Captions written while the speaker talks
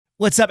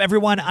What's up,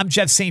 everyone? I'm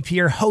Jeff St.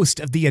 Pierre, host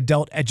of the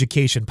Adult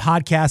Education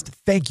Podcast.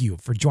 Thank you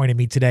for joining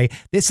me today.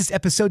 This is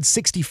episode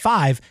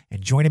 65,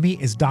 and joining me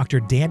is Dr.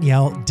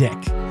 Danielle Dick.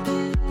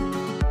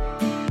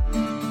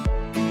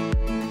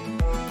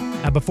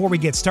 Now, before we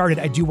get started,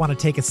 I do want to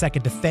take a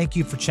second to thank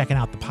you for checking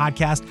out the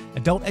podcast.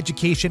 Adult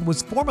Education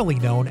was formerly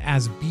known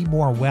as Be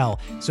More Well.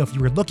 So if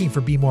you were looking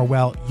for Be More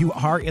Well, you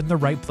are in the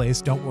right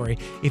place. Don't worry.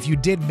 If you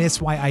did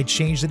miss why I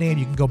changed the name,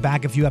 you can go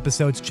back a few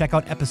episodes. Check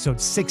out episode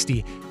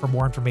 60 for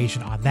more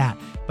information on that.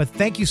 But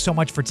thank you so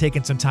much for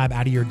taking some time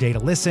out of your day to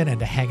listen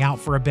and to hang out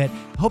for a bit.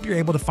 I hope you're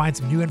able to find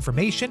some new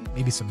information,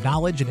 maybe some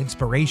knowledge and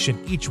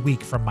inspiration each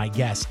week from my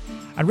guests.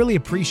 I'd really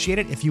appreciate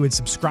it if you would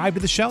subscribe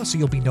to the show so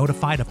you'll be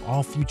notified of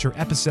all future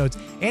episodes.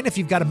 And if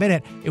you've got a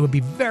minute, it would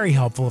be very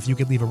helpful if you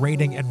could leave a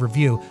rating and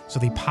review so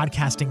the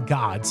podcasting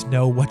gods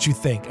know what you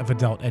think of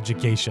adult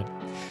education.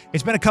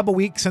 It's been a couple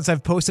weeks since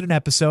I've posted an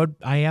episode.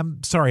 I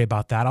am sorry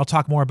about that. I'll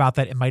talk more about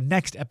that in my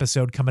next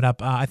episode coming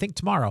up, I think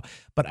tomorrow.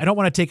 But I don't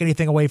want to take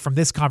anything away from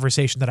this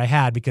conversation that I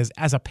had because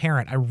as a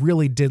parent, I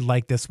really did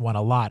like this one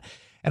a lot.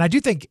 And I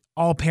do think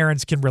all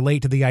parents can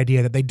relate to the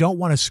idea that they don't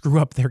want to screw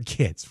up their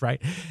kids,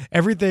 right?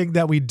 Everything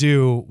that we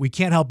do, we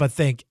can't help but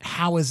think,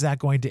 how is that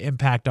going to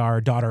impact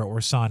our daughter or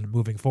son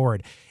moving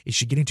forward? Is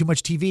she getting too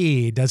much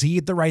TV? Does he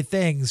eat the right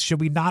things? Should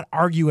we not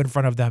argue in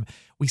front of them?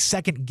 We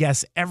second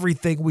guess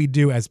everything we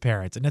do as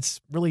parents. And that's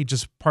really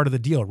just part of the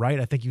deal, right?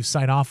 I think you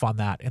sign off on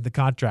that in the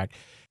contract.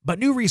 But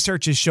new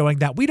research is showing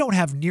that we don't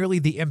have nearly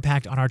the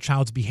impact on our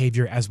child's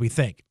behavior as we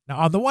think. Now,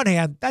 on the one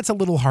hand, that's a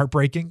little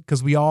heartbreaking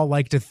because we all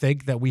like to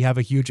think that we have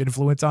a huge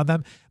influence on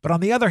them. But on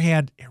the other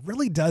hand, it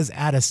really does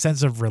add a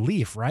sense of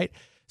relief, right?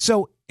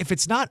 So if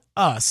it's not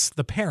us,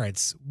 the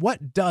parents,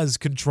 what does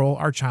control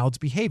our child's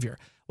behavior?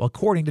 Well,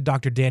 according to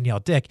Dr. Danielle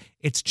Dick,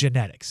 it's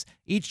genetics.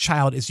 Each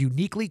child is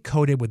uniquely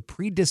coded with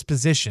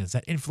predispositions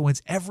that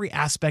influence every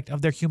aspect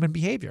of their human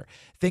behavior.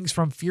 Things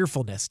from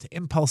fearfulness to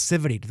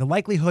impulsivity to the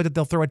likelihood that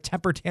they'll throw a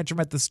temper tantrum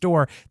at the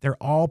store,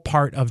 they're all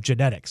part of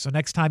genetics. So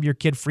next time your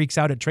kid freaks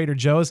out at Trader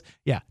Joe's,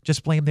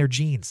 just blame their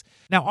genes.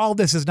 Now, all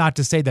this is not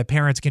to say that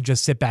parents can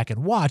just sit back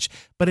and watch,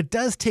 but it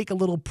does take a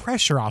little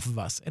pressure off of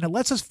us, and it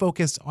lets us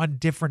focus on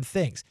different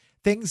things.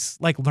 Things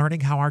like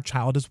learning how our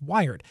child is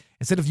wired.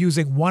 Instead of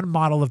using one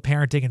model of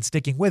parenting and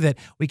sticking with it,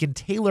 we can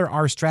tailor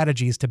our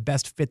strategies to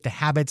best fit the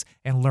habits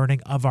and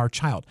learning of our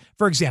child.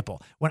 For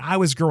example, when I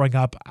was growing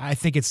up, I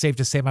think it's safe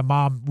to say my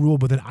mom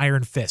ruled with an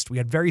iron fist. We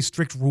had very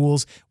strict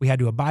rules we had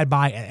to abide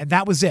by, and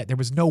that was it. There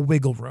was no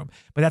wiggle room.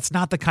 But that's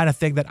not the kind of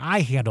thing that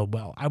I handled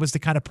well. I was the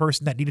kind of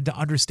person that needed to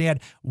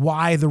understand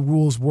why the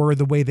rules were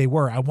the way they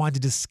were. I wanted to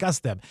discuss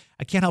them.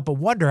 I can't help but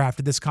wonder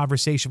after this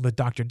conversation with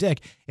Dr.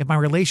 Dick if my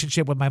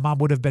relationship with my mom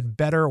would have been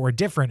better or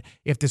different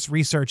if this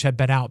research had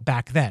been out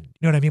back then. You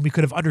know what I mean? We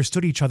could have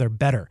understood each other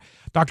better.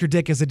 Dr.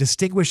 Dick is a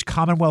distinguished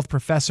Commonwealth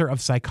professor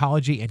of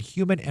psychology and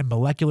human and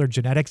molecular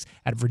genetics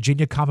at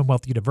Virginia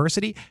Commonwealth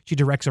University. She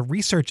directs a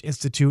research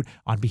institute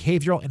on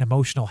behavioral and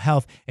emotional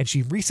health, and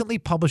she recently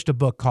published a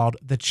book called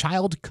The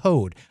Child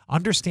Code: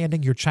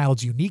 Understanding Your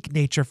Child's Unique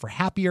Nature for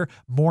Happier,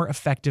 More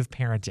Effective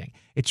Parenting.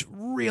 It's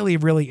really,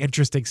 really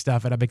interesting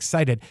stuff, and I'm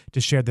excited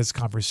to share this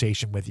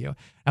conversation with you.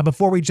 Now,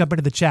 before we jump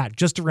into the chat,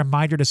 just a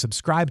reminder to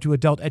subscribe to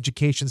Adult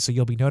Education so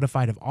you'll be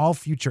notified of all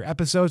future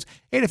episodes.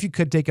 And if you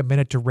could take a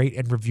minute to rate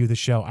and review the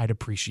show, I'd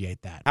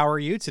appreciate that. How are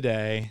you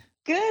today?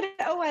 Good.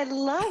 Oh, I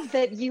love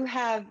that you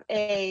have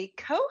a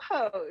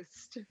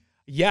co-host.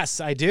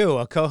 Yes, I do.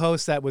 A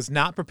co-host that was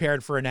not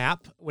prepared for a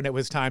nap when it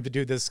was time to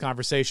do this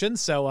conversation.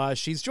 So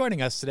she's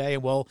joining us today,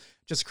 and we'll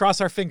just cross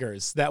our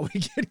fingers that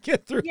we can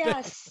get through this.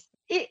 Yes.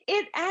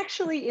 It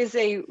actually is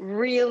a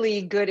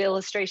really good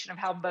illustration of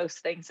how most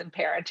things in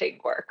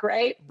parenting work,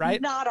 right?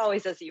 Right. Not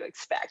always as you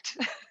expect.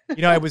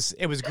 It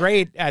was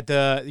great at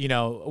the,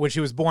 when she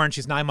was born.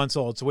 She's 9 months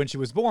old. So when she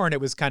was born,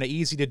 it was kind of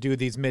easy to do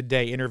these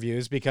midday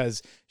interviews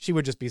because she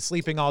would just be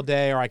sleeping all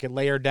day, or I could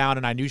lay her down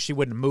and I knew she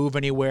wouldn't move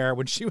anywhere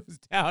when she was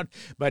down.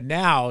 But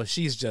now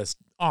she's just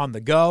on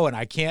the go and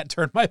I can't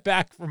turn my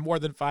back for more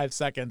than 5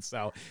 seconds.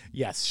 So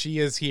yes, she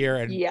is here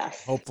and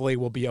hopefully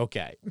we'll be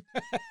okay.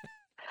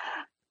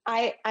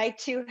 I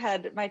too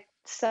had, my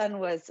son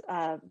was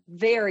a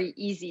very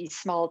easy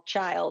small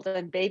child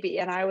and baby.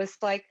 And I was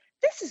like,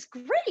 this is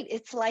great.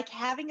 It's like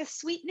having a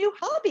sweet new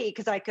hobby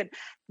because I could,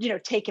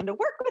 take him to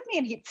work with me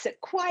and he'd sit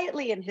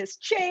quietly in his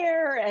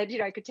chair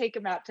and, I could take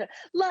him out to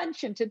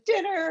lunch and to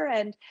dinner.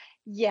 And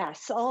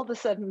yes, all of a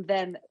sudden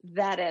then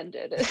that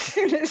ended as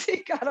soon as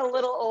he got a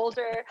little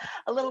older,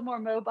 a little more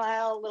mobile,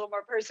 a little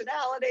more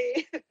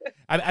personality.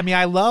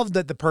 I love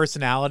that the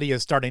personality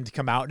is starting to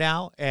come out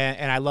now.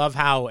 And I love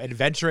how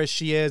adventurous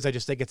she is. I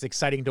just think it's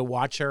exciting to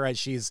watch her as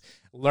she's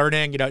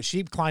learning.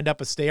 She climbed up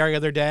a stair the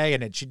other day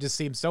and she just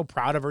seems so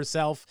proud of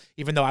herself,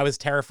 even though I was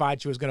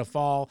terrified she was going to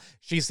fall.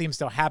 She seems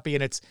so happy.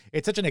 And it's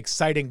such an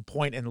exciting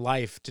point in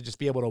life to just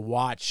be able to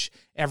watch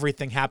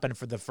everything happen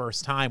for the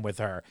first time with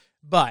her.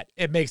 But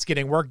it makes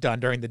getting work done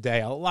during the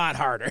day a lot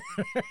harder.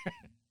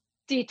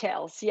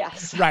 Details,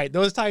 yes. Right,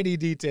 those tiny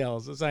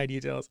details, those tiny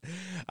details.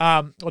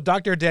 Well,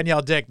 Dr.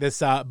 Danielle Dick,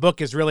 this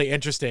book is really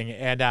interesting,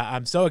 and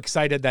I'm so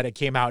excited that it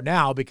came out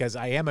now because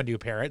I am a new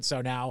parent.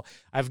 So now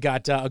I've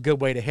got a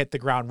good way to hit the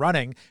ground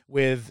running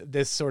with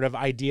this sort of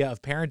idea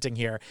of parenting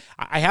here.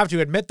 I have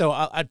to admit, though,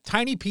 a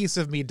tiny piece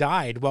of me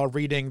died while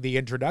reading the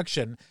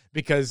introduction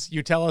because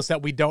you tell us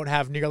that we don't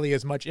have nearly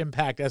as much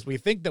impact as we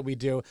think that we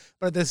do.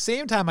 But at the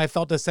same time, I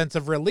felt a sense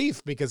of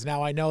relief because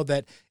now I know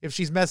that if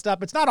she's messed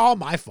up, it's not all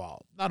my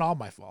fault. Not all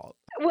my fault.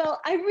 Well,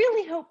 I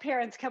really hope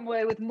parents come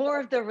away with more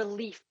of the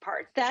relief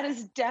part. That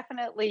is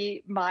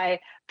definitely my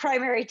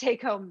primary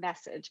take home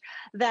message,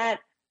 that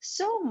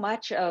so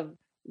much of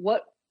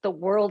what the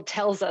world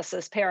tells us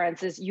as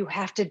parents is you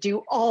have to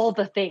do all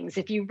the things.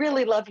 If you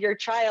really love your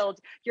child,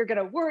 you're going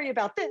to worry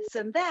about this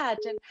and that.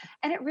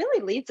 And it really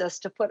leads us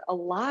to put a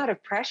lot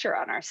of pressure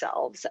on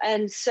ourselves.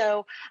 And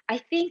so I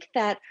think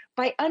that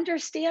by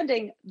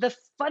understanding the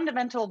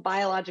fundamental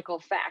biological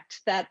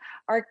fact that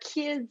our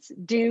kids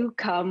do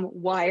come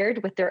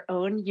wired with their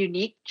own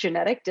unique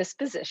genetic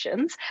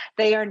dispositions,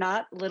 they are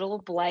not little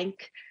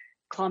blank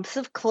clumps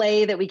of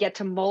clay that we get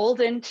to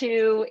mold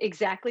into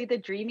exactly the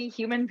dreamy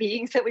human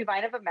beings that we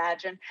might have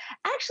imagined,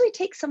 actually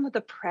take some of the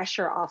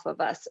pressure off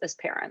of us as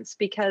parents.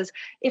 Because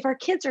if our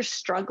kids are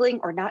struggling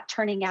or not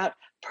turning out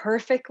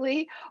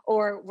perfectly,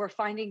 or we're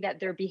finding that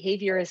their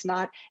behavior is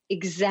not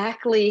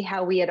exactly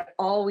how we had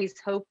always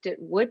hoped it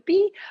would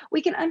be, we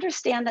can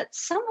understand that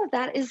some of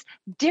that is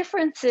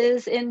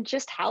differences in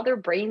just how their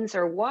brains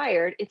are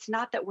wired. It's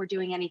not that we're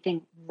doing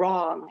anything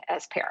wrong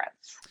as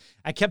parents.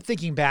 I kept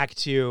thinking back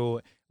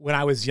to when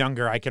I was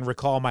younger. I can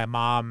recall my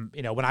mom,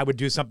 when I would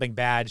do something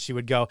bad, she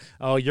would go,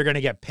 "Oh, you're going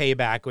to get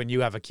payback when you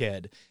have a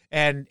kid."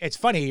 And it's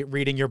funny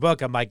reading your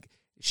book. I'm like,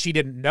 she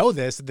didn't know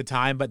this at the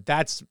time, but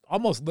that's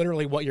almost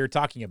literally what you're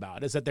talking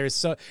about, is that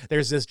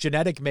there's this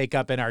genetic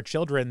makeup in our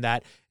children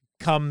that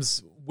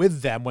comes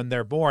with them when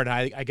they're born.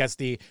 I guess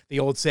the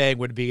old saying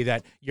would be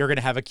that you're going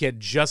to have a kid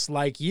just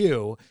like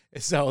you,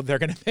 so they're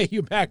going to pay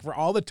you back for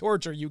all the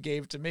torture you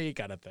gave to me,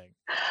 kind of thing.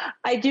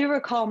 I do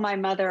recall my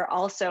mother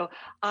also.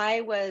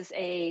 I was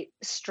a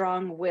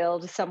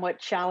strong-willed, somewhat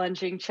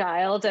challenging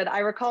child, and I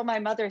recall my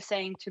mother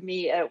saying to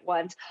me at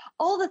once,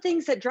 "All the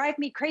things that drive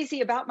me crazy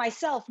about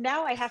myself,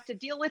 now I have to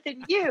deal with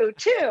in you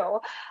too."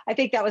 I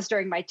think that was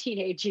during my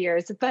teenage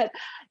years. But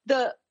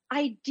the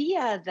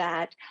idea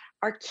that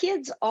our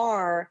kids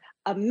are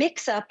a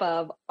mix up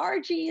of our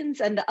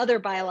genes and the other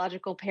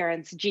biological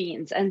parents'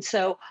 genes. And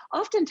so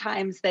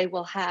oftentimes they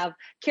will have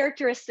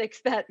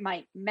characteristics that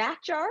might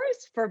match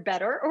ours for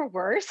better or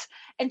worse,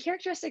 and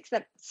characteristics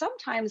that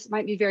sometimes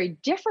might be very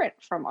different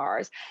from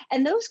ours.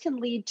 And those can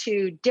lead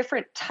to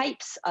different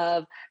types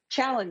of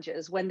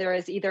challenges when there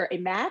is either a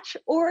match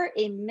or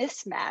a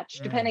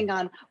mismatch, depending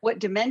on what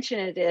dimension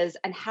it is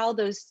and how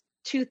those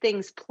two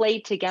things play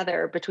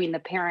together between the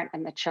parent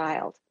and the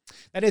child.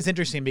 That is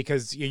interesting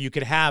because you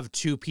could have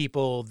two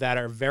people that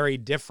are very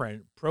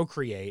different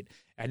procreate,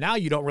 and now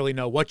you don't really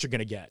know what you're going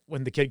to get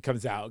when the kid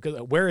comes out.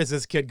 Where is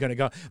this kid going to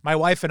go? My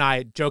wife and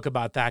I joke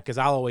about that because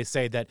I'll always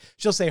say that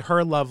she'll say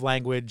her love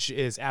language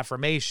is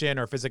affirmation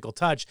or physical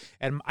touch.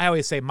 And I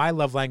always say my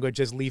love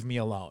language is leave me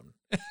alone.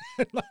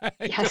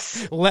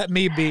 Yes. Let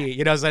me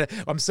be. So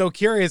I'm so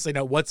curious,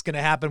 what's going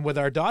to happen with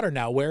our daughter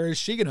now? Where is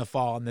she going to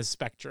fall on this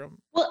spectrum?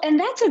 Well, and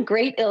that's a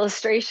great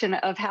illustration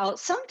of how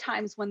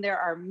sometimes when there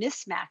are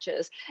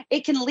mismatches,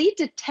 it can lead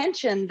to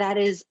tension that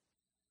is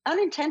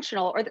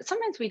unintentional or that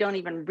sometimes we don't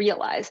even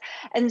realize.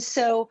 And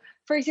so,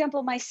 for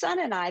example, my son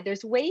and I,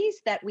 there's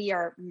ways that we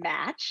are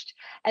matched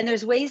and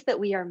there's ways that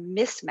we are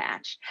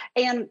mismatched.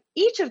 And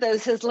each of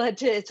those has led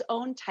to its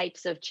own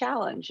types of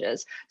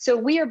challenges. So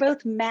we are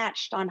both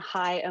matched on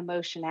high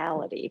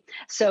emotionality.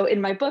 So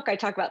in my book, I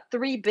talk about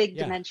three big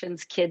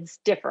dimensions kids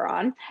differ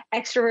on: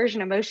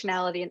 extroversion,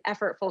 emotionality, and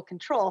effortful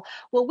control.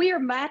 Well, we are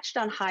matched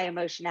on high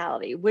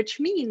emotionality, which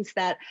means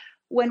that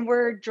when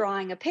we're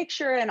drawing a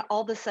picture and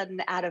all of a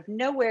sudden out of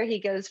nowhere, he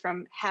goes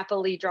from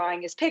happily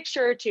drawing his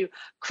picture to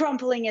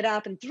crumpling it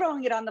up and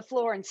throwing it on the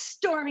floor and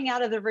storming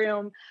out of the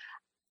room.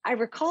 I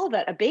recall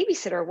that a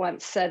babysitter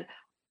once said,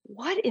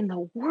 "What in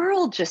the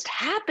world just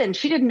happened?"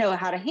 She didn't know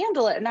how to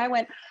handle it. And I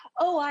went,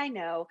 "Oh, I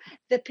know.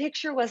 The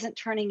picture wasn't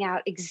turning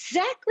out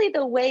exactly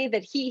the way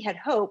that he had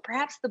hoped.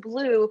 Perhaps the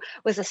blue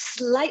was a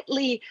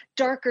slightly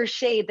darker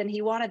shade than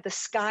he wanted the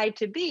sky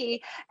to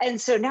be. And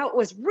so now it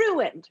was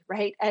ruined,"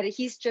 right? And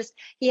he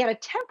had a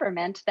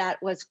temperament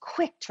that was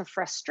quick to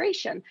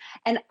frustration.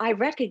 And I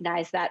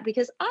recognized that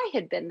because I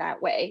had been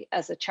that way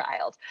as a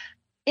child.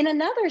 In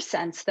another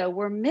sense, though,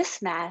 we're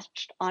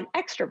mismatched on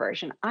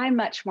extroversion. I'm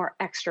much more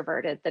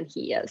extroverted than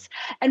he is.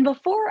 And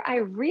before I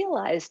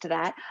realized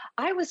that,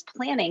 I was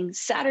planning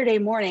Saturday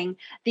morning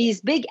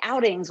these big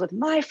outings with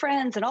my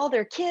friends and all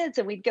their kids,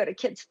 and we'd go to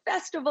kids'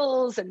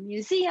 festivals and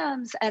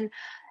museums. And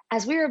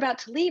as we were about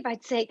to leave,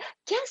 I'd say,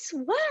 "Guess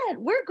what?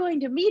 We're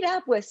going to meet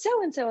up with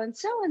so-and-so and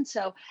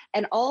so-and-so."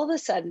 And all of a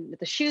sudden,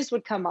 the shoes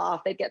would come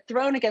off. They'd get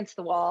thrown against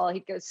the wall.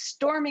 He'd go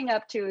storming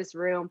up to his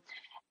room.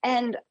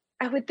 And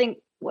I would think,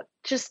 what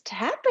just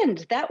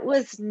happened? That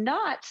was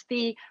not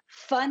the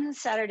fun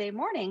Saturday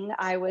morning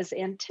I was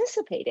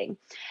anticipating.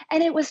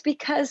 And it was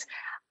because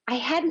I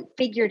hadn't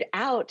figured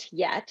out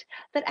yet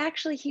that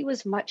actually he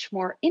was much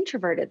more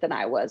introverted than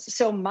I was.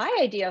 So my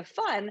idea of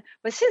fun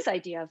was his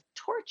idea of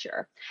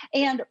torture.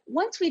 And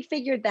once we'd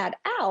figured that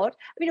out,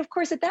 I mean, of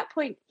course, at that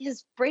point,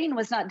 his brain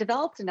was not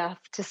developed enough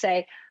to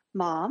say,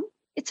 Mom,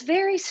 it's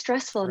very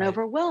stressful and Right.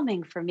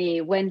 overwhelming for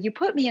me when you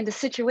put me into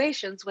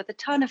situations with a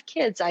ton of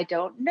kids I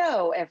don't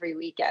know every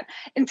weekend.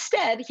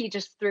 Instead, he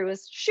just threw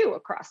his shoe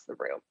across the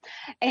room.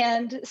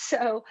 And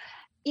so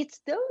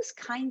it's those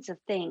kinds of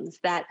things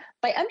that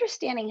by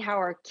understanding how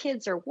our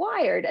kids are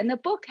wired, and the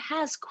book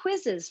has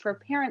quizzes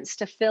for parents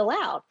to fill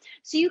out,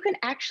 so you can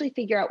actually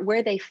figure out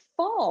where they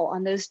fall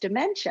on those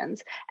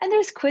dimensions. And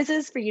there's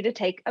quizzes for you to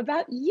take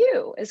about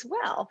you as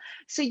well.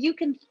 So you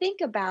can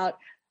think about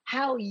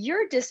how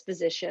your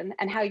disposition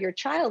and how your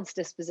child's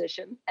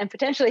disposition, and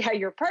potentially how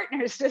your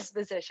partner's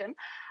disposition,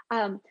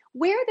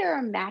 where there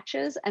are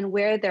matches and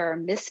where there are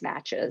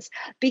mismatches,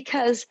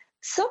 because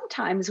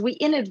sometimes we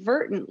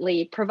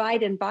inadvertently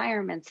provide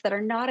environments that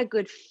are not a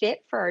good fit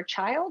for our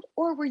child,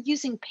 or we're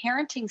using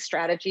parenting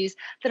strategies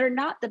that are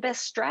not the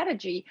best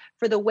strategy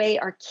for the way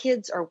our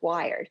kids are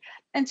wired.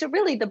 And so,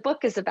 really, the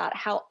book is about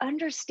how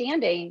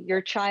understanding your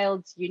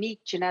child's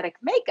unique genetic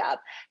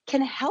makeup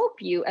can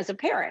help you as a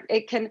parent.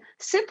 It can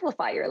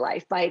simplify your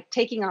life by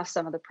taking off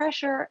some of the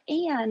pressure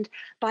and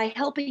by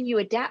helping you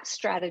adapt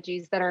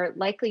strategies that are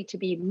likely to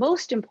be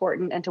most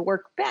important and to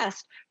work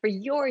best for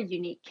your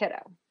unique kiddo.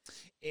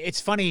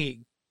 It's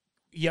funny,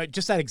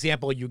 just that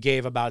example you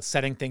gave about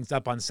setting things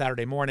up on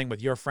Saturday morning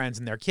with your friends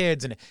and their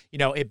kids and,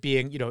 it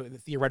being,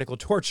 theoretical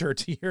torture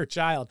to your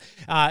child.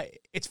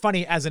 It's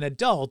funny as an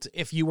adult,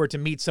 if you were to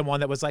meet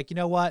someone that was like, you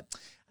know what?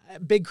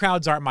 Big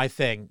crowds aren't my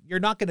thing. You're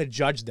not going to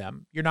judge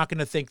them. You're not going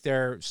to think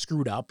they're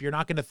screwed up. You're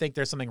not going to think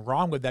there's something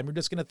wrong with them. You're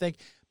just going to think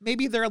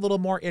maybe they're a little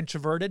more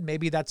introverted.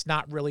 Maybe that's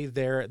not really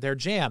their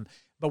jam.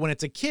 But when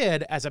it's a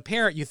kid, as a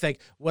parent, you think,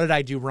 what did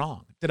I do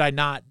wrong? Did I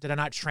not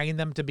train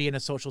them to be in a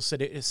social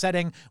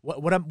setting?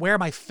 Where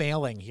am I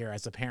failing here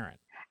as a parent?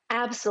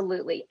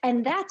 Absolutely.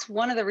 And that's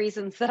one of the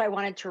reasons that I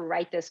wanted to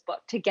write this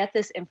book, to get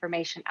this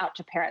information out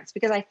to parents,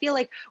 because I feel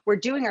like we're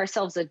doing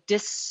ourselves a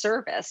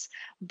disservice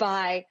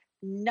by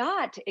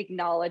not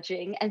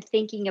acknowledging and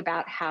thinking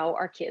about how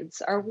our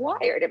kids are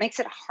wired. It makes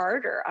it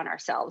harder on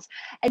ourselves.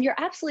 And you're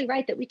absolutely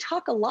right that we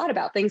talk a lot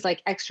about things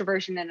like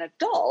extroversion in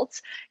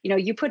adults.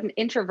 You put an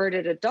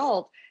introverted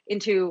adult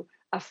into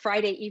a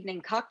Friday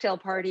evening cocktail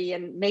party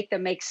and make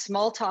them make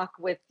small talk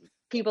with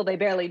people they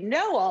barely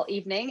know all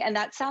evening, and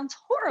that sounds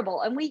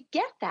horrible. And we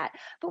get that,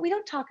 but we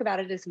don't talk about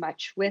it as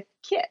much with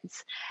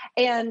kids.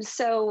 And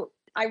so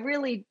I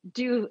really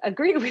do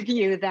agree with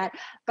you that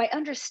by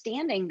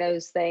understanding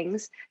those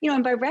things,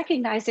 and by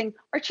recognizing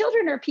our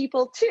children are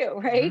people too,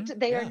 right? Mm-hmm.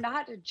 They are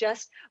not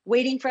just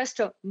waiting for us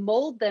to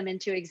mold them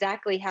into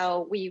exactly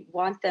how we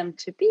want them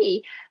to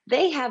be.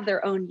 They have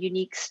their own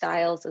unique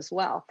styles as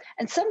well.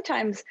 And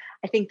sometimes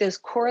I think those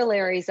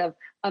corollaries of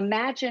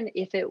imagine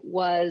if it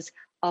was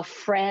a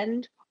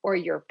friend or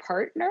your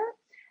partner,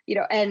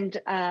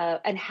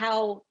 and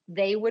how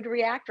they would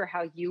react or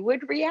how you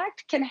would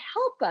react can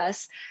help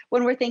us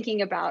when we're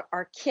thinking about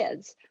our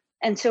kids.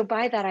 And so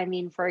by that, I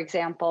mean, for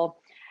example,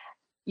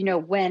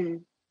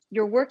 when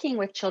you're working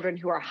with children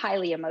who are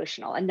highly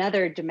emotional,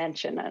 another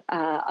dimension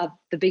of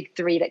the big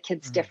three that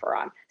kids differ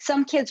on.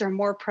 Some kids are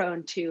more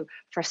prone to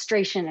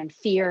frustration and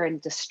fear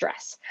and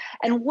distress.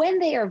 And when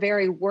they are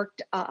very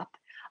worked up,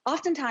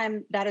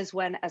 oftentimes that is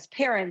when, as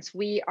parents,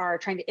 we are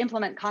trying to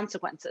implement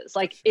consequences.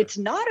 Like, Sure. It's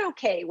not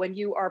okay when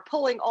you are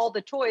pulling all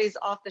the toys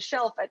off the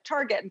shelf at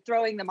Target and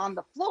throwing them on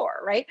the floor,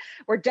 right?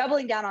 We're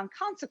doubling down on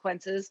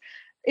consequences.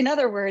 In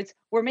other words,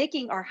 we're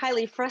making our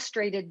highly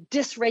frustrated,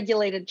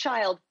 dysregulated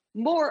child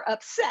more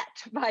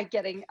upset by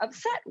getting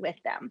upset with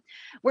them.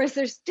 Whereas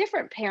there's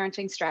different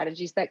parenting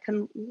strategies that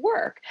can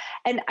work.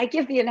 And I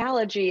give the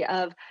analogy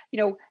of,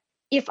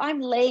 if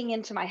I'm laying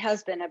into my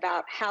husband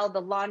about how the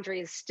laundry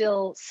is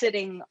still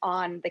sitting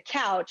on the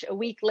couch a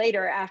week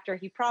later after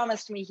he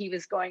promised me he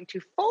was going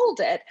to fold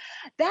it,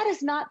 that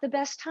is not the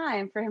best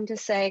time for him to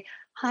say,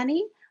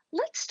 honey,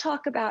 let's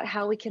talk about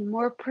how we can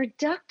more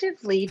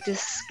productively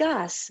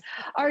discuss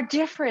our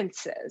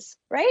differences,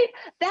 right?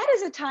 That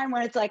is a time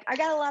when it's like, I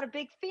got a lot of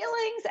big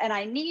feelings and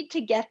I need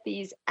to get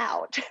these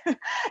out.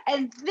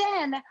 And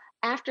then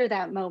after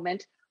that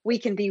moment, we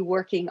can be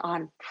working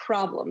on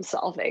problem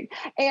solving.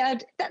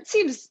 And that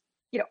seems,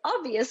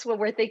 obvious when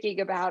we're thinking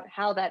about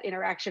how that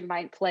interaction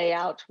might play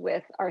out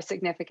with our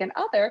significant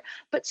other.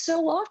 But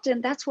so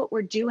often that's what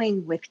we're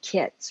doing with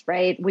kids,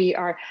 right?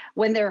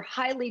 When they're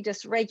highly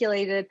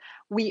dysregulated,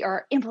 we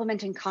are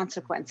implementing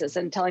consequences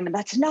and telling them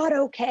that's not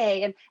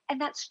okay. And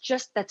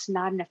that's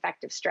not an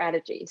effective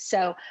strategy.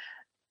 So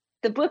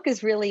the book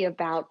is really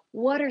about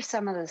what are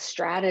some of the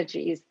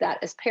strategies that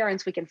as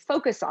parents we can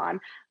focus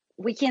on.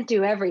 We can't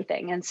do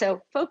everything. And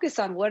so focus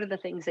on what are the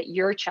things that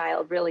your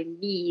child really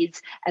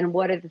needs and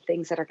what are the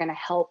things that are going to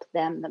help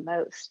them the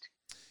most.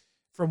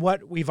 from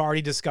what we've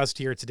already discussed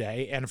here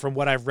today and from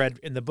what I've read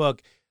in the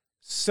book,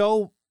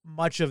 so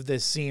much of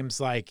this seems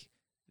like,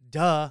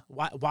 duh,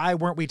 why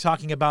weren't we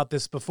talking about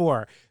this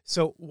before?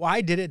 So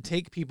why did it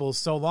take people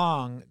so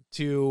long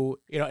to,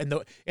 in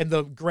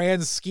the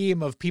grand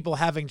scheme of people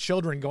having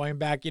children going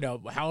back,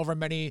 however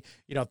many,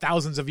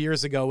 thousands of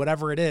years ago,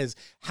 whatever it is,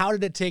 how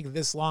did it take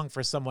this long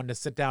for someone to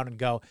sit down and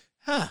go,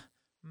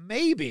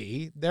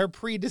 maybe they're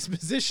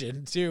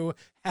predispositioned to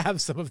have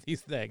some of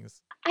these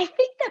things? I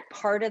think that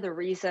part of the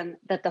reason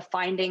that the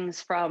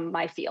findings from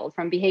my field,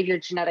 from behavior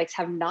genetics,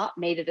 have not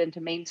made it into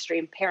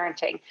mainstream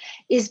parenting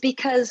is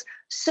because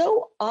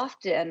so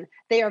often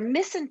they are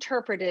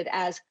misinterpreted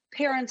as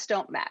parents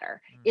don't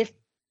matter. If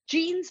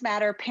genes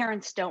matter,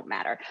 parents don't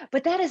matter.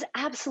 But that is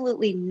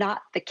absolutely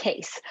not the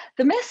case.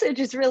 The message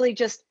is really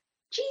just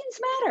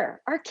genes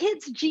matter. Our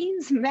kids'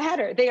 genes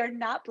matter. They are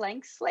not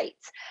blank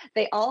slates.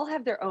 They all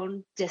have their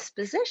own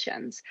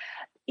dispositions.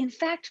 In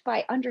fact,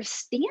 by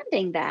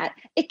understanding that,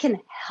 it can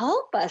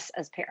help us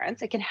as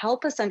parents. It can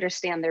help us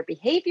understand their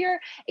behavior.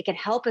 It can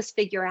help us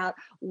figure out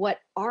what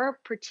our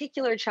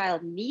particular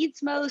child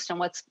needs most and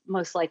what's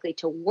most likely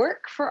to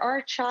work for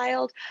our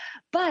child.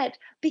 But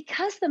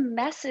because the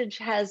message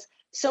has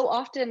so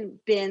often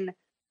been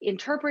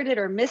interpreted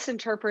or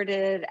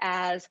misinterpreted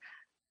as,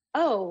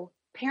 oh,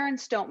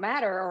 parents don't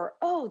matter, or,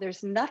 oh,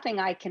 there's nothing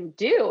I can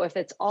do if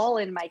it's all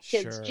in my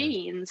kids'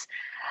 genes,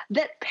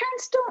 that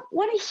parents don't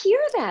want to hear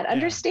that. Yeah.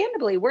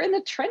 Understandably, we're in the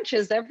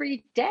trenches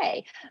every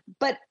day,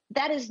 but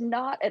that is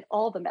not at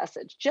all the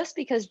message. Just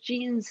because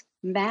genes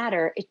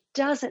matter, it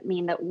doesn't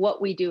mean that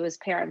what we do as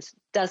parents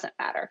doesn't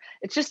matter.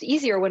 It's just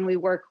easier when we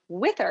work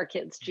with our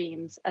kids'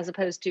 genes as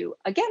opposed to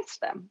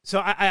against them. So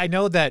I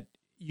know that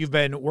you've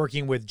been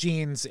working with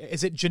genes.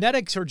 Is it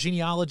genetics or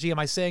genealogy? Am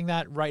I saying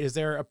that right? Is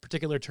there a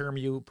particular term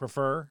you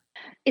prefer?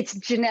 It's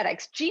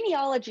genetics.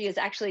 Genealogy is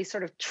actually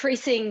sort of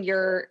tracing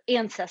your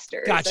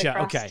ancestors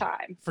across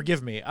time.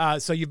 Forgive me.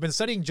 So you've been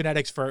studying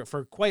genetics for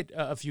quite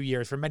a few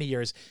years, for many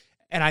years.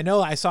 And I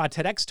know I saw a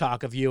TEDx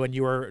talk of you and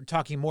you were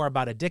talking more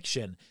about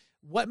addiction.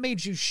 What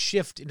made you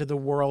shift into the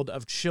world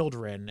of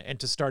children and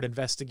to start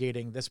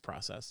investigating this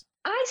process?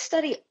 I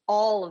study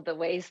all of the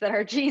ways that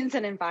our genes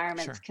and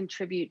environments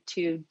contribute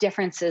to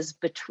differences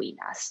between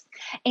us.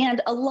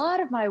 And a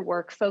lot of my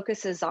work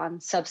focuses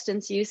on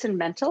substance use and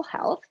mental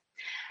health.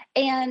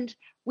 And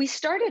we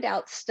started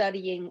out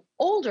studying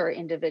older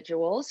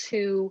individuals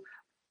who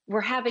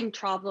were having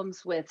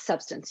problems with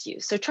substance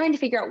use. So trying to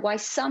figure out why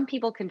some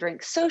people can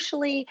drink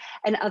socially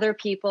and other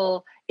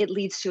people, it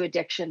leads to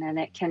addiction and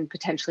it can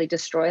potentially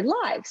destroy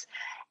lives.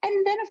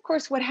 And then, of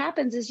course, what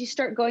happens is you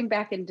start going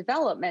back in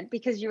development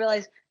because you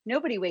realize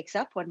nobody wakes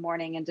up one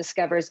morning and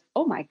discovers,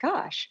 oh my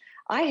gosh,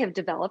 I have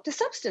developed a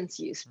substance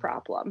use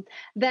problem.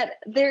 That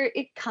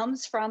it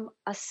comes from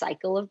a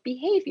cycle of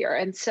behavior.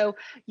 And so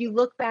you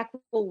look back,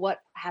 well, what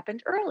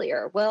happened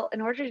earlier? Well,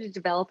 in order to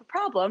develop a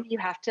problem, you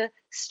have to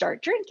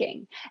start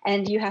drinking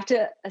and you have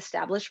to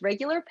establish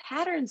regular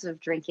patterns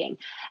of drinking.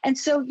 And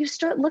so you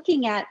start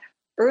looking at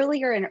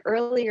earlier and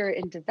earlier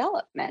in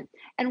development.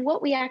 And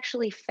what we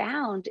actually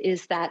found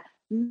is that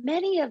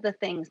many of the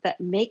things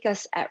that make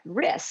us at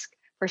risk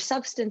for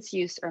substance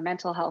use or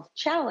mental health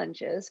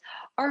challenges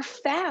are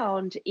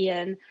found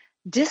in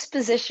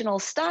dispositional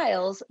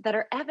styles that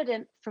are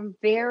evident from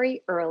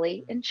very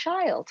early in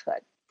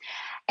childhood.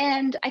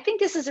 And I think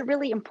this is a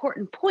really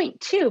important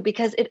point too,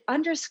 because it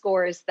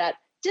underscores that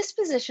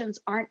dispositions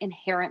aren't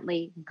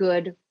inherently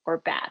good or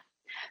bad.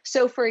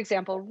 So, for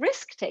example,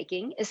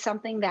 risk-taking is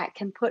something that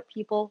can put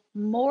people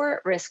more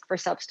at risk for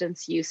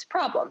substance use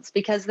problems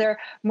because they're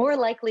more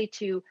likely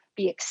to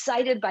be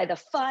excited by the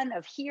fun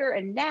of here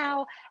and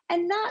now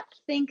and not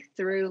think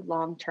through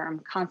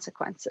long-term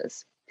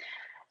consequences.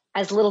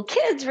 As little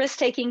kids,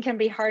 risk-taking can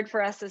be hard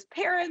for us as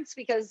parents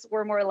because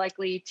we're more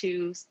likely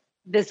to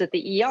visit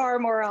the ER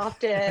more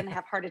often,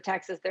 have heart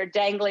attacks as they're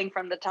dangling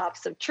from the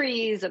tops of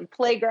trees and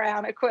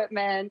playground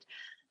equipment.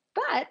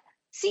 But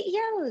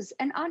CEOs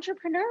and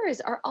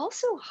entrepreneurs are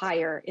also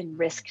higher in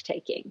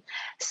risk-taking.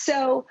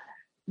 So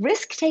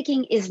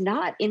risk-taking is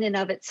not in and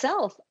of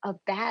itself a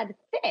bad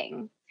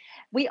thing.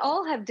 We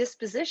all have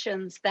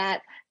dispositions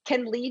that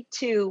can lead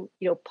to,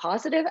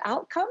 positive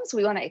outcomes.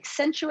 We want to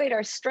accentuate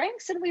our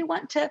strengths and we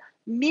want to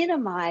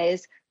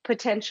minimize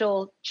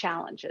potential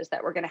challenges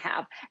that we're going to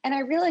have. And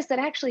I realized that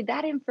actually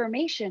that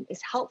information is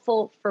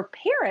helpful for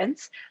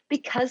parents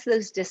because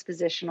those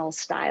dispositional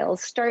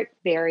styles start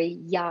very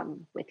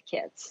young with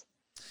kids.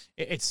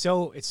 It's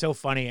so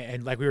funny.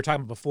 And like we were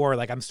talking before,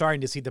 like I'm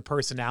starting to see the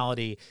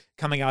personality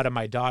coming out of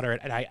my daughter.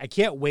 And I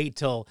can't wait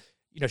till,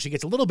 she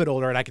gets a little bit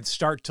older and I can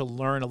start to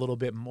learn a little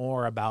bit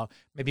more about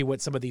maybe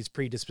what some of these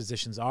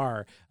predispositions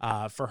are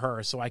for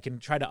her. So I can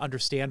try to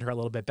understand her a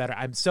little bit better.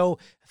 I'm so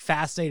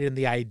fascinated in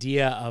the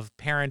idea of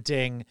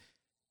parenting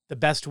the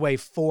best way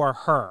for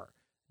her,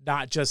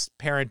 not just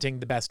parenting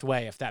the best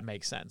way, if that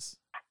makes sense.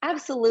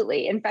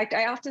 Absolutely. In fact,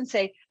 I often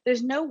say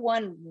there's no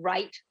one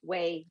right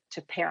way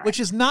to parent.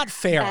 Which is not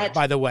fair,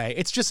 by the way.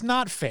 It's just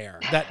not fair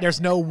that there's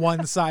no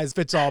one size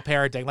fits all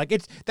parenting. Like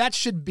that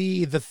should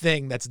be the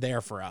thing that's there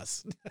for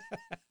us.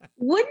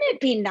 Wouldn't it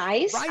be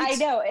nice? Right? I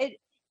know it.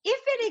 If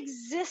it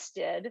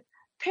existed,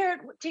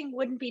 parenting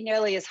wouldn't be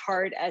nearly as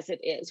hard as it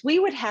is. We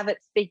would have it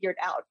figured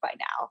out by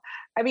now.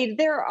 I mean,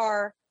 there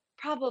are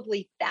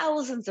probably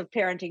thousands of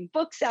parenting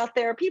books out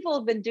there. People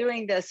have been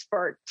doing this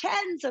for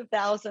tens of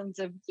thousands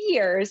of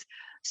years.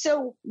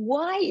 So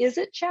why is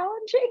it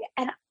challenging?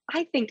 And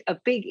I think a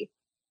big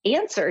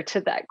answer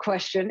to that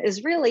question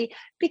is really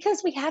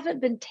because we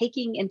haven't been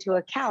taking into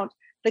account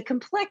the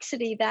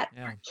complexity that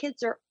our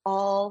kids are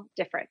all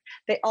different.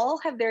 They all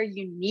have their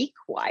unique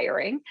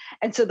wiring.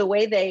 And so the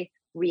way they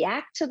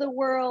react to the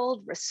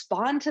world,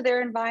 respond to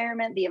their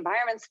environment, the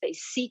environments they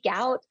seek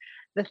out,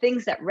 the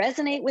things that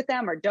resonate with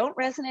them or don't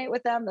resonate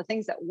with them, the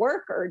things that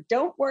work or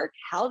don't work,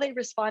 how they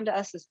respond to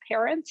us as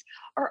parents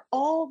are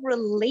all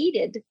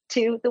related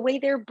to the way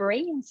their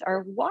brains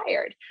are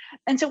wired.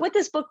 And so what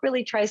this book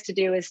really tries to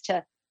do is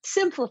to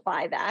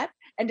simplify that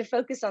and to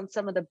focus on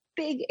some of the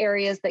big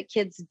areas that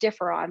kids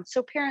differ on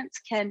so parents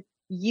can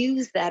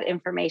use that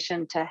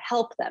information to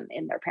help them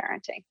in their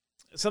parenting.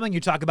 Something you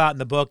talk about in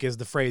the book is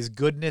the phrase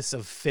goodness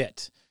of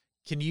fit.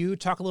 Can you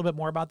talk a little bit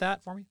more about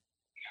that for me?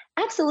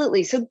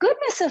 Absolutely. So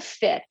goodness of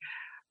fit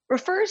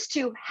refers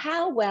to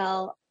how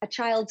well a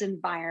child's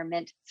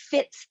environment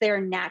fits their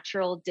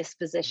natural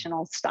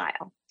dispositional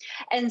style.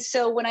 And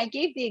so when I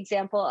gave the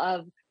example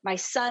of my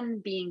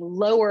son being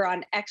lower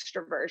on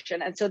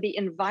extroversion, and so the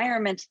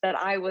environment that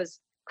I was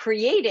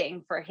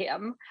creating for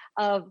him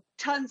of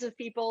tons of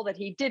people that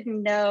he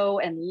didn't know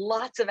and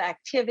lots of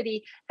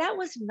activity, that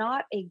was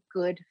not a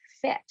good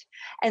fit.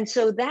 And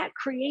so that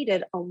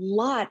created a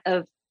lot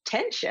of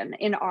tension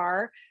in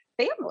our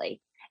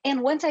family.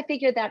 And once I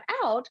figured that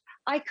out,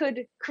 I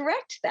could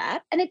correct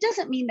that. And it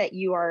doesn't mean that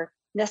you are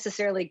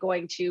necessarily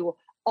going to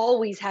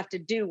always have to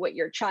do what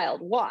your child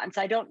wants.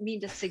 I don't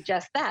mean to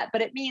suggest that,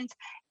 but it means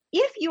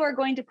if you are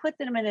going to put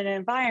them in an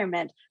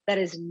environment that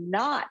is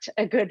not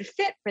a good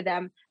fit for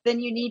them, then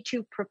you need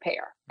to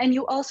prepare. And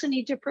you also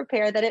need to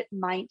prepare that it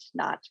might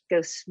not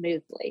go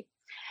smoothly.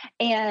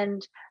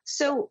 And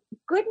so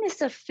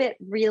goodness of fit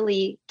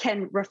really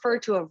can refer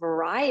to a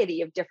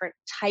variety of different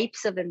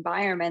types of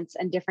environments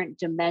and different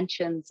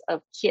dimensions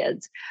of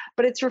kids,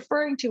 but it's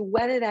referring to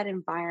whether that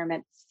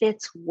environment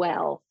fits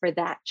well for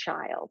that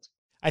child.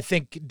 I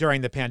think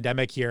during the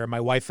pandemic here, my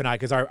wife and I,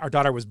 because our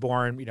daughter was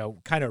born,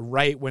 kind of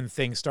right when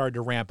things started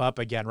to ramp up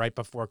again, right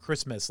before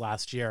Christmas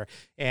last year.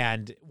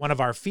 And one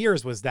of our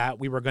fears was that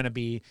we were going to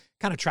be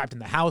kind of trapped in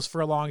the house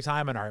for a long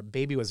time, and our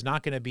baby was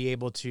not going to be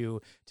able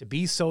to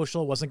be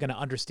social, wasn't going to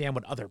understand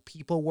what other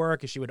people were,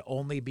 because she would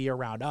only be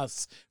around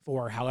us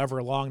for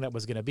however long that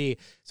was going to be.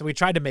 So we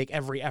tried to make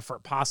every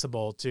effort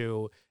possible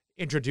to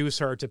introduce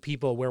her to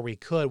people where we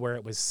could, where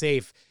it was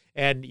safe.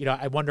 And,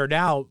 I wonder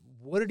now,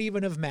 would it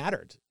even have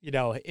mattered,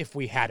 if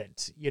we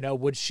hadn't?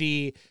 Would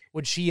she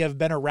have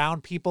been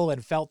around people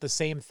and felt the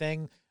same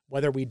thing,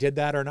 whether we did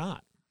that or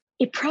not?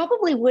 It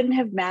probably wouldn't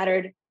have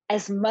mattered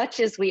as much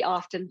as we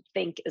often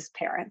think as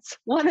parents.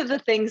 One of the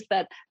things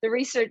that the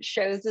research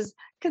shows is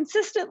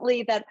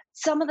consistently that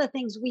some of the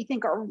things we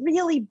think are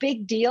really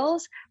big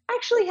deals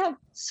actually have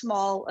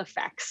small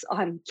effects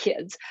on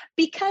kids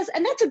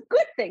and that's a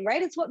good thing,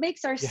 right? It's what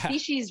makes our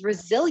species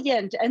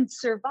resilient and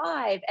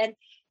survive. And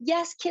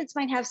yes, kids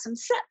might have some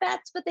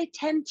setbacks, but they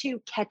tend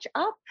to catch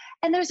up.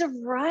 And there's a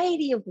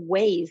variety of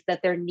ways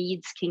that their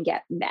needs can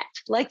get met.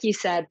 Like you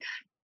said,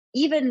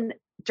 even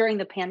during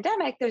the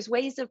pandemic, there's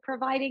ways of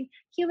providing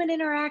human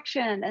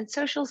interaction and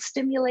social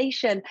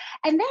stimulation.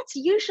 And that's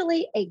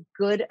usually a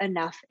good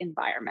enough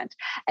environment.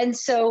 And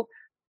so,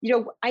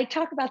 I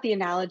talk about the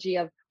analogy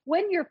of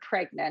when you're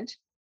pregnant,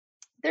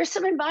 there's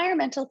some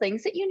environmental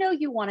things that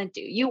you want to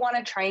do. You want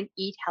to try and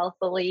eat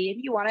healthily,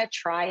 and you want to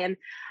try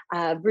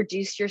and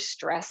reduce your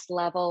stress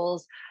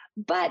levels.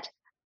 But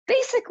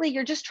basically,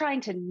 you're just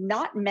trying to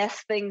not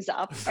mess things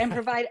up and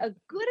provide a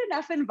good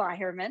enough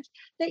environment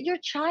that your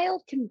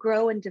child can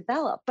grow and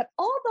develop. But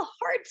all the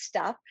hard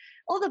stuff,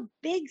 all the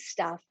big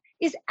stuff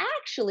is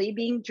actually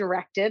being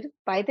directed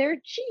by their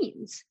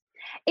genes.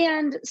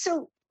 And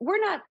so we're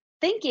not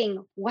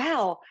thinking,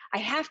 wow, I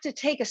have to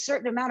take a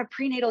certain amount of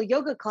prenatal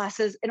yoga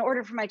classes in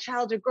order for my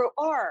child to grow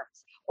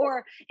arms.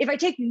 Or if I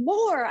take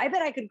more, I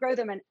bet I could grow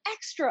them an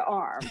extra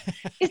arm.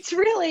 It's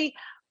really,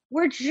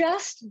 we're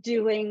just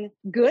doing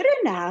good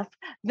enough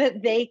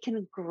that they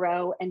can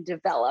grow and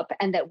develop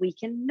and that we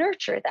can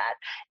nurture that.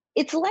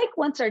 It's like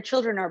once our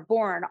children are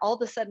born, all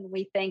of a sudden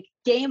we think,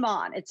 game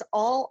on, it's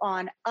all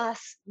on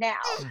us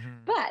now. Mm-hmm.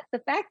 But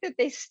the fact that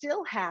they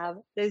still have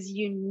those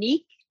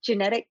unique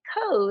genetic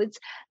codes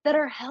that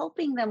are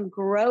helping them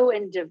grow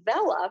and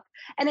develop,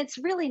 and it's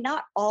really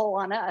not all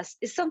on us,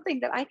 is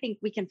something that I think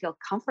we can feel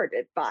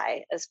comforted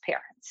by as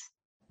parents.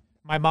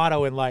 My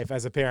motto in life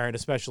as a parent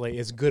especially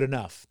is good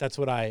enough. That's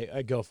what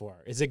I go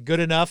for. Is it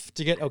good enough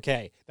to get,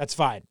 okay, that's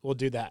fine, we'll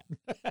do that.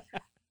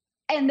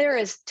 And there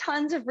is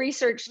tons of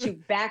research to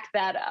back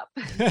that up.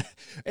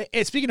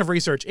 And speaking of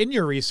research, in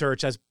your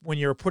research, as when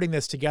you're putting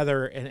this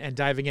together and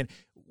diving in,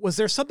 was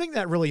there something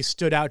that really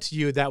stood out to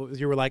you that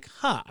you were like,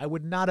 I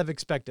would not have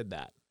expected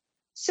that?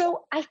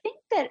 So I think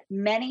that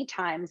many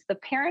times the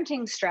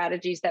parenting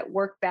strategies that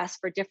work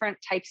best for different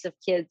types of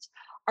kids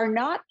are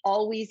not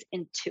always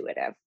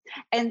intuitive.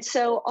 And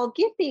so I'll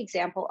give the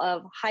example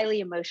of highly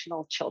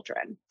emotional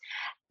children.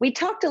 We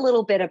talked a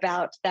little bit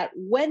about that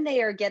when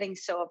they are getting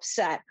so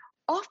upset,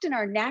 often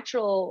our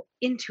natural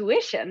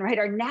intuition, right,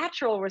 our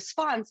natural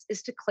response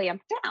is to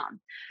clamp down,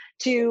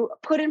 to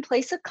put in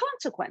place a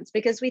consequence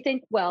because we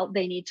think, well,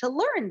 they need to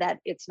learn that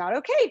it's not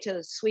okay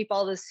to sweep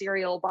all the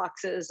cereal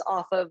boxes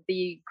off of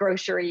the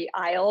grocery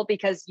aisle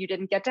because you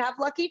didn't get to have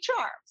Lucky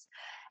Charms.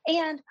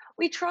 And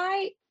we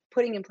try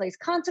putting in place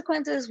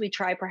consequences. We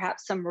try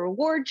perhaps some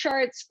reward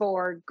charts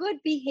for good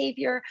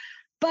behavior.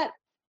 But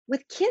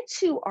with kids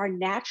who are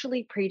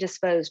naturally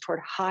predisposed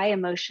toward high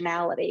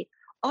emotionality,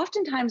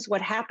 oftentimes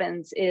what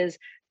happens is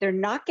they're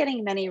not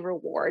getting many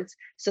rewards.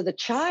 So the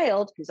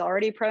child who's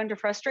already prone to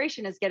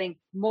frustration is getting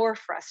more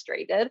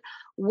frustrated.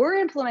 We're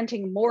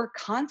implementing more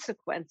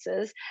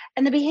consequences,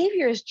 and the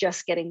behavior is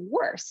just getting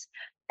worse.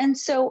 And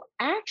so,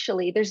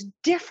 actually, there's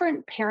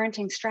different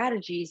parenting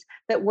strategies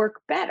that work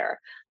better.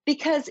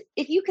 Because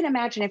if you can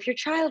imagine, if your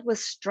child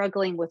was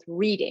struggling with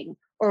reading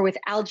or with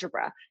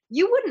algebra,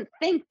 you wouldn't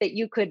think that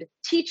you could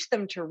teach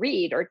them to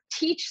read or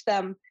teach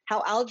them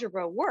how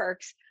algebra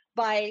works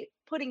by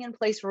putting in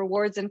place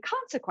rewards and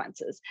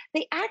consequences.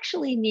 They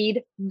actually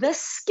need the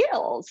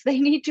skills. They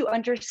need to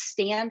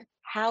understand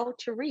how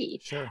to read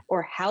Sure.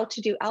 or how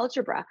to do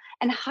algebra.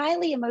 And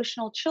highly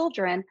emotional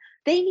children,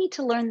 they need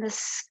to learn the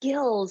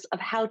skills of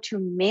how to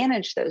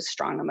manage those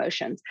strong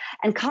emotions.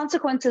 And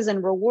consequences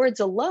and rewards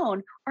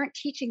alone aren't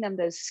teaching them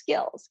those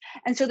skills.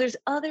 And so there's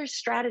other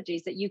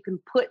strategies that you can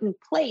put in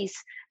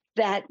place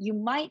that you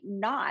might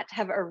not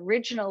have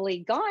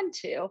originally gone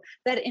to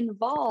that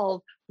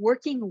involve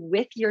working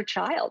with your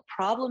child,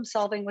 problem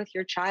solving with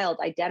your child,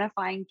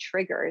 identifying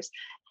triggers,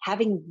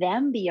 having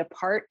them be a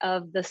part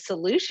of the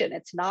solution.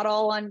 It's not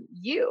all on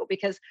you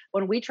because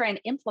when we try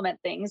and implement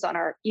things on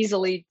our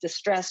easily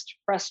distressed,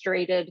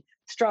 frustrated,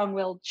 strong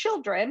willed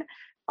children,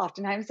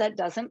 oftentimes that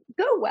doesn't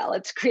go well.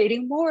 It's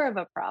creating more of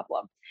a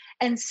problem.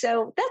 And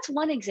so that's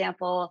one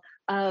example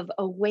of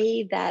a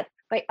way that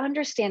by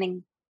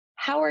understanding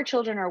how our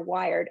children are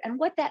wired and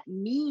what that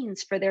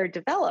means for their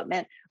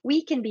development,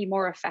 we can be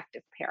more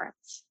effective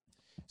parents.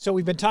 So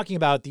we've been talking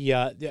about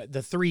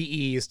the three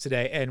E's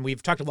today, and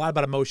we've talked a lot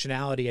about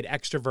emotionality and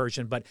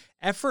extroversion, but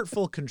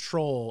effortful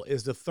control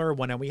is the third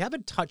one, and we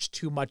haven't touched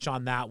too much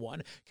on that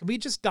one. Can we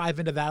just dive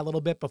into that a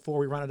little bit before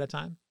we run out of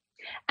time?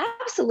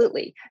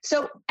 Absolutely.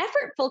 So,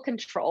 effortful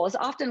control is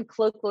often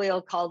colloquially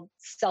called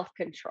self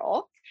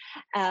control.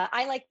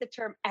 I like the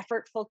term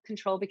effortful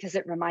control because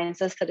it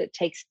reminds us that it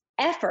takes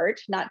effort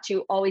not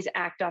to always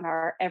act on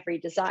our every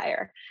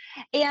desire.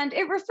 And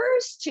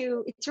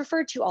it's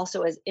referred to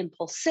also as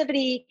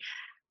impulsivity,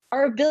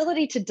 our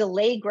ability to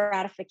delay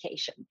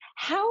gratification.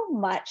 How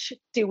much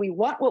do we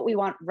want what we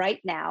want right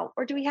now,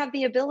 or do we have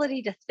the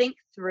ability to think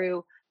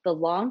through the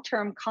long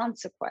term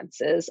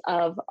consequences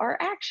of our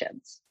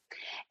actions?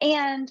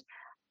 And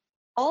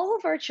all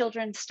of our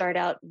children start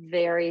out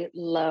very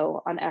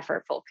low on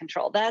effortful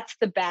control. That's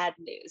the bad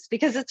news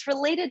because it's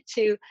related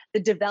to the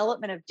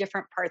development of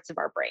different parts of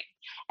our brain.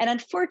 And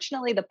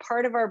unfortunately, the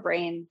part of our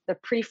brain, the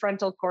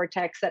prefrontal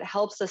cortex that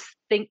helps us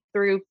think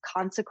through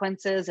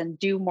consequences and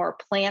do more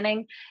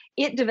planning,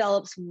 it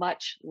develops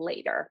much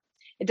later.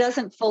 It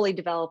doesn't fully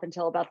develop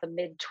until about the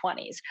mid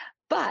 20s.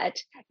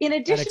 But in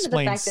addition to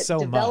the fact that so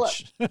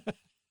much.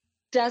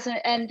 doesn't,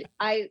 and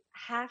I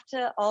have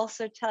to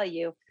also tell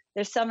you,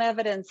 there's some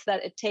evidence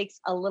that it takes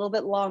a little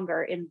bit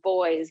longer in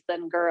boys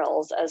than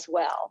girls as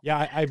well.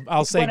 Yeah,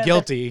 I'll say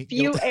guilty.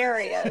 Few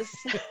areas,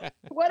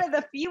 one of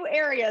the few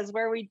areas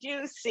where we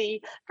do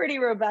see pretty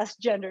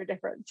robust gender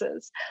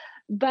differences.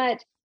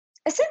 But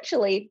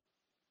essentially,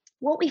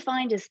 what we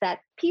find is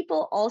that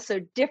people also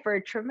differ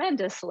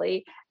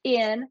tremendously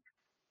in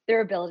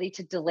their ability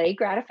to delay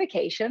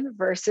gratification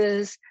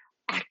versus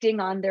acting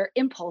on their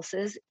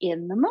impulses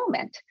in the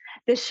moment.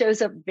 This shows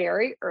up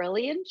very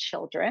early in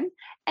children,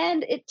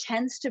 and it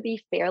tends to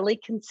be fairly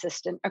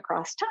consistent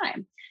across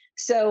time.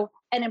 So,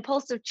 an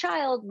impulsive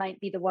child might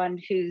be the one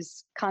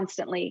who's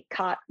constantly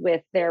caught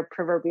with their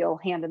proverbial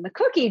hand in the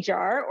cookie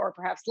jar, or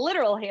perhaps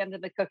literal hand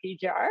in the cookie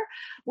jar,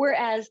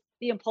 whereas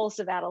the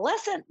impulsive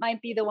adolescent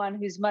might be the one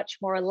who's much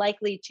more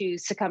likely to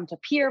succumb to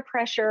peer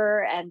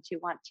pressure and to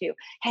want to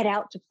head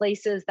out to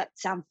places that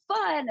sound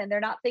fun, and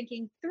they're not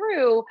thinking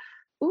through,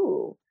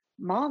 ooh,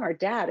 mom or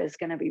dad is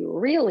going to be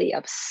really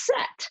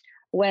upset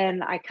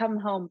when I come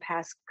home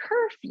past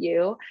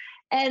curfew.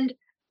 And,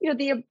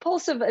 the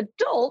impulsive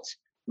adult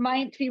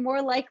might be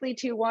more likely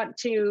to want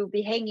to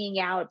be hanging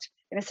out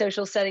in a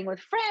social setting with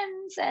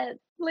friends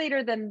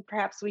later than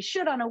perhaps we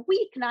should on a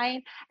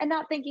weeknight and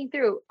not thinking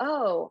through,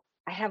 oh,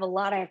 I have a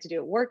lot I have to do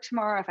at work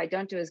tomorrow. If I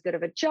don't do as good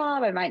of a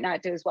job, I might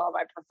not do as well in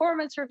my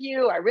performance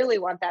review. I really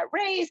want that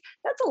raise.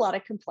 That's a lot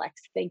of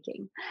complex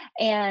thinking.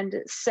 And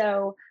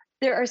so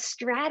there are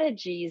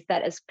strategies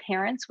that as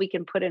parents we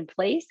can put in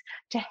place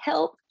to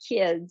help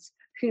kids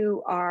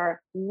who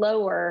are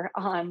lower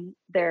on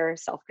their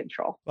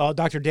self-control. Well,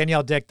 Dr.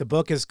 Danielle Dick, the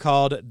book is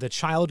called The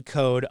Child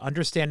Code: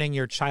 Understanding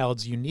Your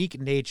Child's Unique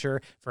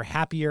Nature for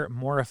Happier,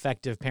 More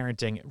Effective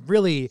Parenting.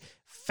 Really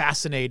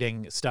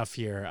fascinating stuff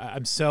here.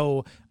 I'm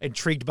so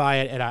intrigued by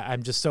it, and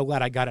I'm just so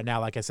glad I got it now,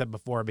 like I said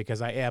before,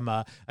 because I am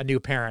a new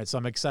parent. So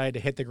I'm excited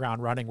to hit the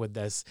ground running with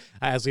this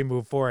as we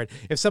move forward.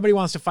 If somebody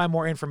wants to find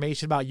more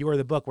information about you or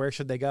the book, where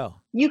should they go?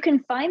 You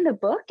can find the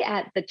book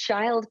at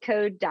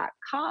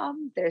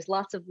thechildcode.com. There's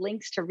lots of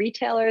links to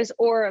retailers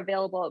or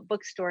available at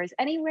bookstores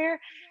anywhere.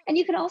 And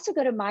you can also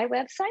go to my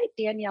website,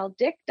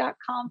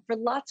 danielledick.com, for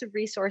lots of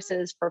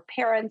resources for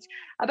parents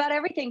about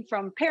everything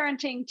from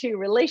parenting to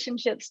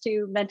relationships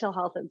to mental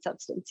health and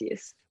substance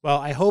use. Well,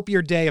 I hope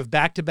your day of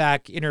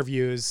back-to-back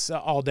interviews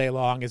all day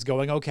long is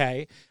going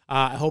okay.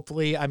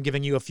 Hopefully, I'm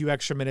giving you a few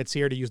extra minutes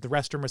here to use the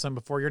restroom or something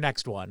before your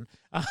next one,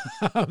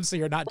 so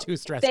you're not too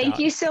stressed out. Thank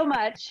you so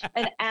much.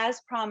 And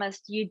as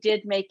promised, you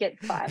did make it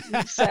fun.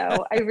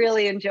 So I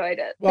really enjoyed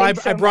it. Well,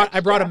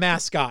 I brought a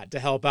mascot to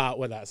help out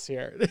with us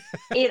here.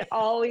 It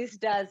always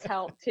does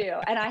help too.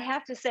 And I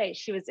have to say,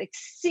 she was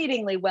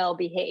exceedingly well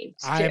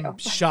behaved too. I'm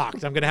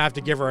shocked. I'm going to have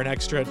to give her an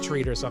extra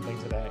treat or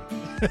something today.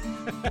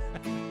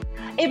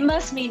 It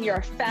must mean you're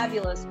a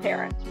fabulous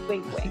parent.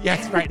 Wink, wink.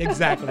 Yes, right.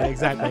 Exactly.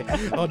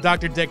 Well,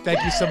 Dr. Dick,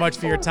 thank you so much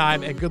for your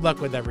time and good luck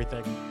with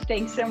everything.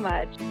 Thanks so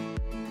much.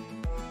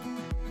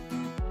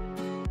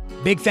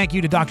 Big thank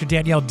you to Dr.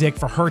 Danielle Dick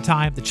for her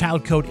time. The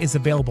Child Code is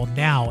available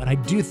now, and I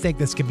do think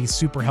this can be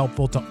super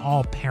helpful to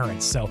all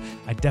parents. So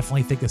I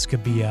definitely think this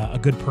could be a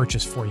good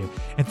purchase for you.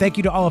 And thank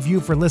you to all of you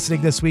for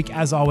listening this week.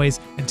 As always,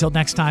 until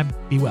next time,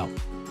 be well.